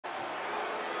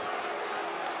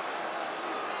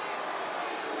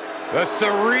The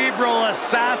cerebral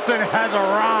assassin has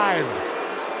arrived.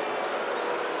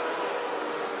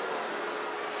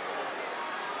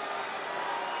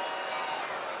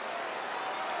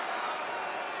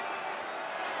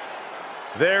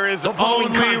 There is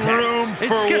only room for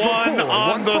one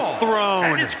on the throne.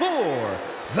 And it's for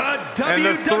the and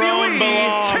the throne WWE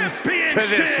belongs Championship. to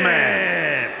this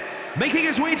man. Making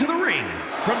his way to the ring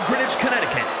from Greenwich,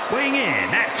 Connecticut, weighing in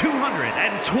at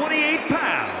 228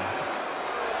 pounds.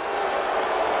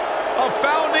 A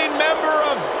founding member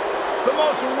of the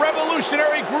most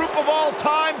revolutionary group of all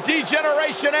time,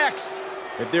 D-Generation X.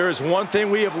 If there is one thing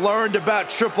we have learned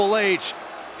about Triple H,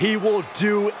 he will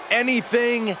do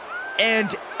anything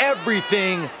and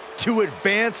everything to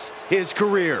advance his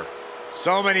career.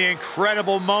 So many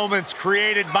incredible moments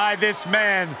created by this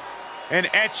man and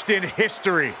etched in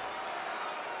history.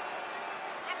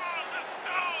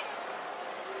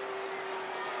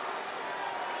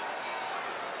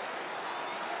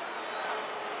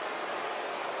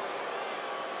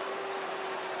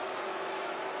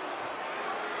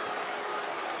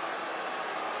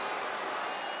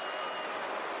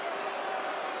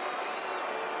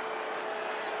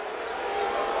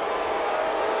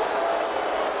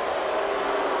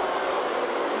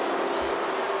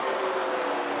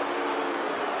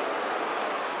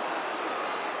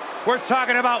 We're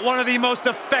talking about one of the most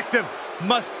effective,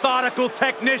 methodical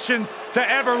technicians to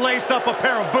ever lace up a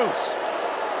pair of boots.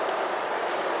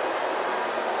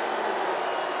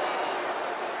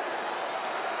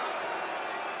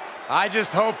 I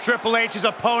just hope Triple H's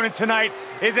opponent tonight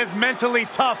is as mentally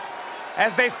tough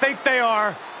as they think they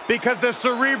are, because the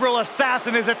cerebral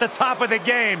assassin is at the top of the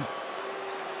game.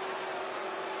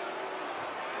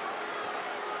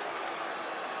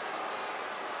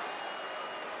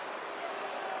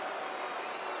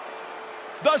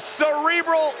 The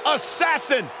cerebral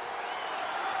assassin.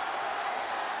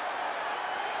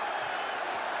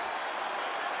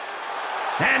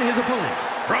 And his opponent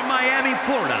from Miami,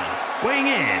 Florida, weighing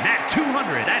in at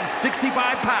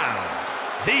 265 pounds,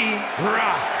 The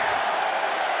Rock.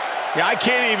 Yeah, I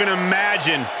can't even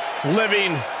imagine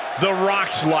living The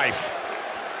Rock's life.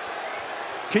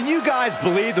 Can you guys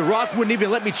believe The Rock wouldn't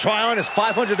even let me try on his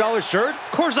 $500 shirt?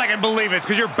 Of course I can believe it. It's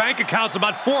because your bank account's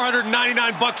about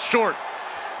 $499 short.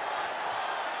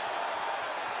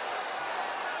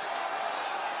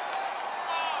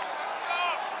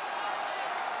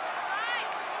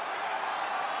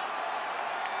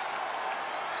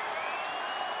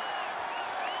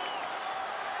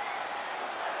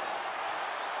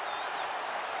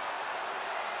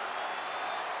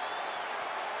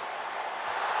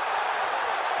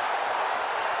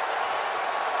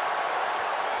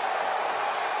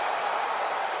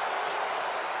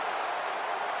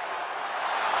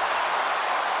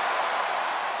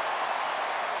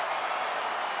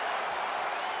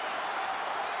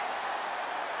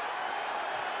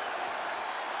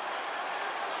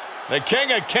 The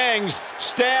King of Kings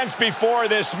stands before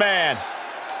this man.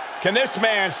 Can this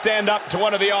man stand up to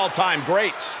one of the all-time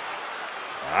greats?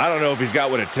 I don't know if he's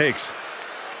got what it takes.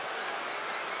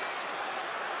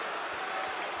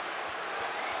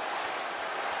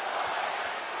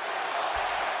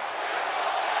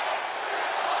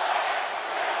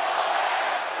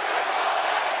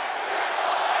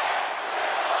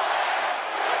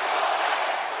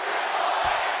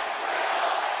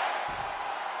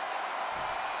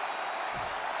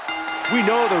 We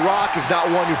know The Rock is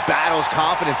not one who battles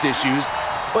confidence issues,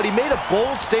 but he made a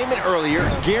bold statement earlier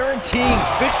guaranteeing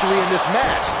victory in this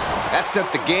match. That sent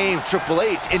the game Triple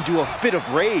H into a fit of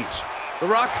rage.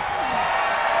 The Rock.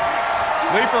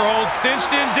 Sleeper hold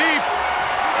cinched in deep.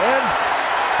 And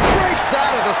breaks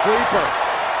out of the sleeper.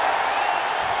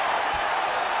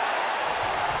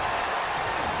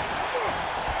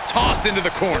 Tossed into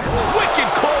the corner. Wicked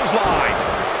clothesline.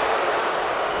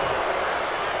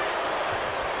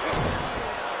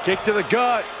 Kick to the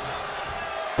gut.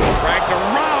 Dragged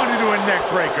around into a neck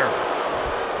breaker.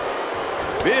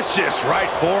 Vicious right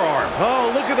forearm. Oh,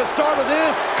 look at the start of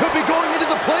this. Could be going into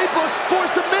the playbook for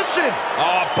submission.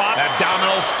 Oh, Bob.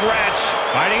 Abdominal stretch.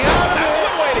 Fighting out of it. That's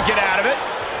one way to get out of it.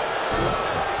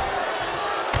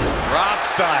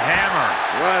 Drops the hammer.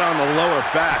 Right on the lower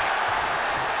back.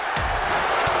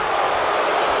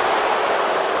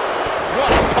 What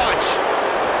a punch.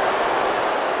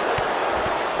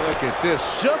 Look at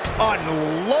this, just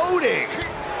unloading.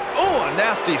 Oh, a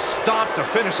nasty stomp to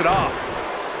finish it off.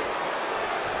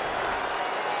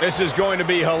 This is going to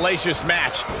be a hellacious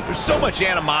match. There's so much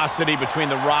animosity between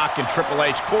The Rock and Triple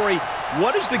H. Corey,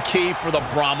 what is the key for the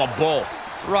Brahma Bull?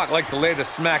 Rock likes to lay the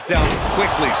smack down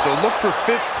quickly, so look for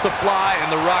fists to fly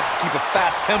and The Rock to keep a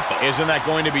fast tempo. Isn't that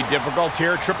going to be difficult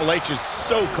here? Triple H is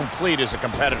so complete as a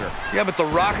competitor. Yeah, but The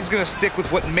Rock is going to stick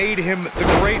with what made him the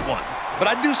great one. But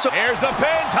I do so... Here's the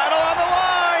pin, title on the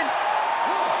line!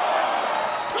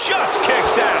 Just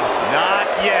kicks out. Not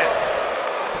yet.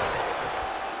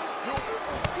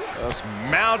 Just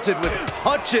mounted with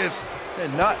punches.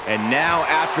 And now,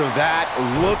 after that,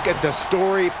 look at the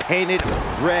story painted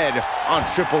red on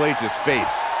Triple H's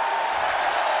face.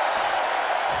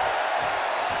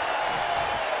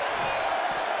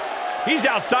 He's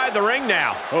outside the ring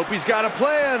now. Hope he's got a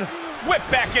plan. Whip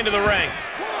back into the ring.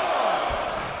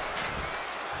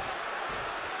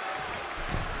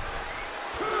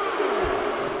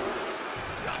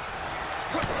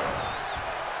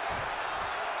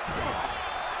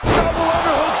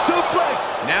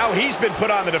 Now he's been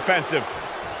put on the defensive.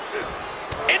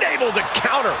 Enabled to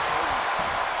counter.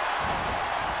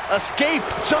 Escape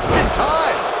just in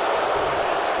time.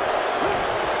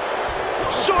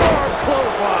 Short arm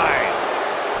clothesline.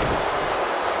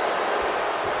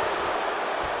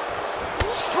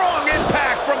 Strong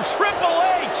impact from Triple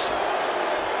H.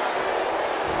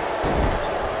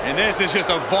 And this is just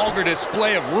a vulgar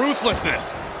display of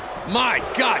ruthlessness. My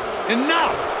God,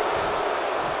 enough!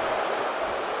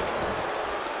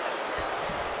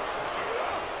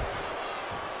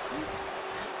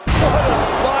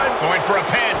 Going for a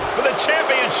pin for the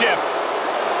championship.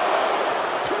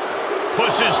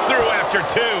 Pushes through after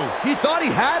 2. He thought he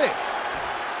had it.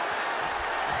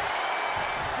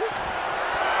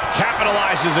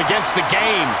 Capitalizes against the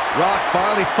game. Rock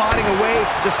finally finding a way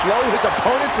to slow his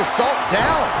opponent's assault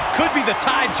down. Could be the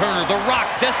tide turner The Rock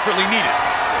desperately needed.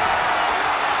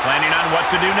 Planning on what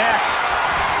to do next.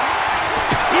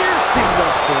 Piercing the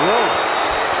throat.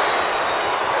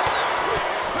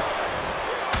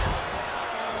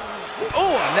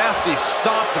 Oh, a nasty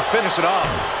stop to finish it off.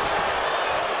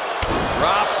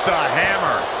 Drops the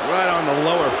hammer. Right on the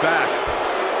lower back.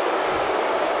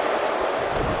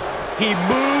 He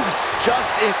moves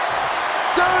just in.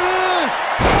 There it is!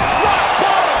 Rock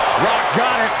bottom! Rock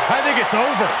got it. I think it's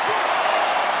over.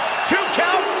 2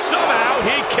 count. Somehow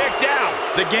he kicked out.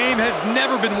 The game has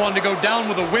never been one to go down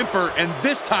with a whimper, and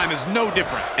this time is no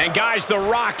different. And guys, The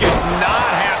Rock is not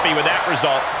happy with that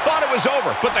result. Thought it was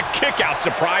over, but the kick out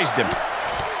surprised him.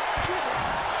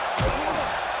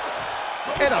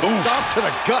 And a stomp to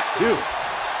the gut, too.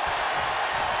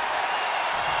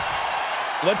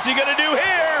 What's he gonna do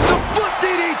here? The foot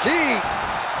DDT!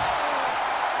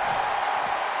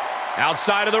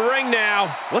 Outside of the ring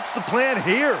now. What's the plan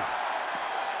here?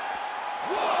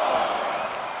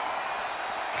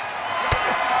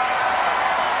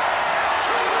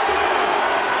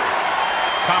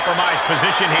 Compromised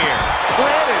position here.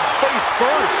 Planted face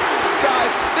first.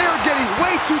 Guys, they are getting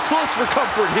way too close for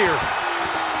comfort here.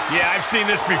 Yeah, I've seen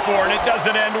this before, and it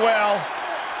doesn't end well.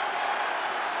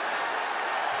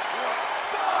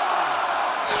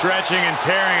 Stretching and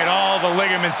tearing at all the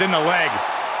ligaments in the leg.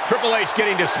 Triple H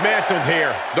getting dismantled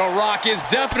here. The Rock is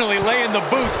definitely laying the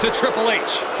boots to Triple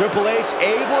H. Triple H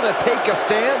able to take a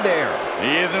stand there.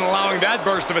 He isn't allowing that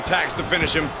burst of attacks to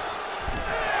finish him.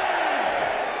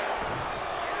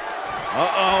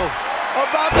 Uh-oh.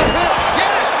 About to hit.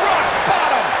 Yes, rock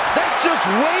bottom. That just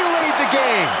waylaid the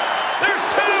game. There's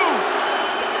 2.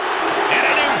 And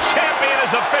a new champion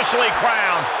is officially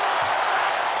crowned.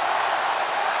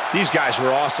 These guys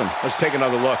were awesome. Let's take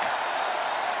another look.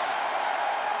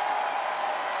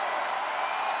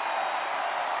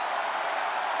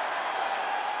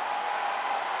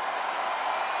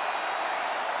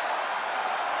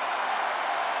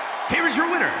 Here is your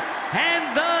winner,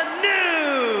 and the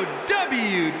new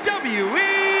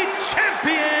WWE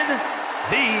Champion,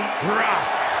 The Rock.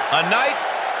 A night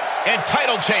and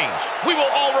title change we will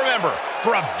all remember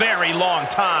for a very long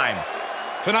time.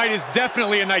 Tonight is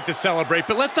definitely a night to celebrate,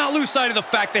 but let's not lose sight of the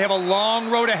fact they have a long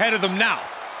road ahead of them now.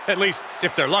 At least,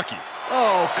 if they're lucky.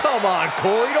 Oh, come on,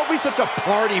 Corey. Don't be such a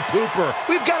party pooper.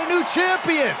 We've got a new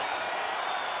champion.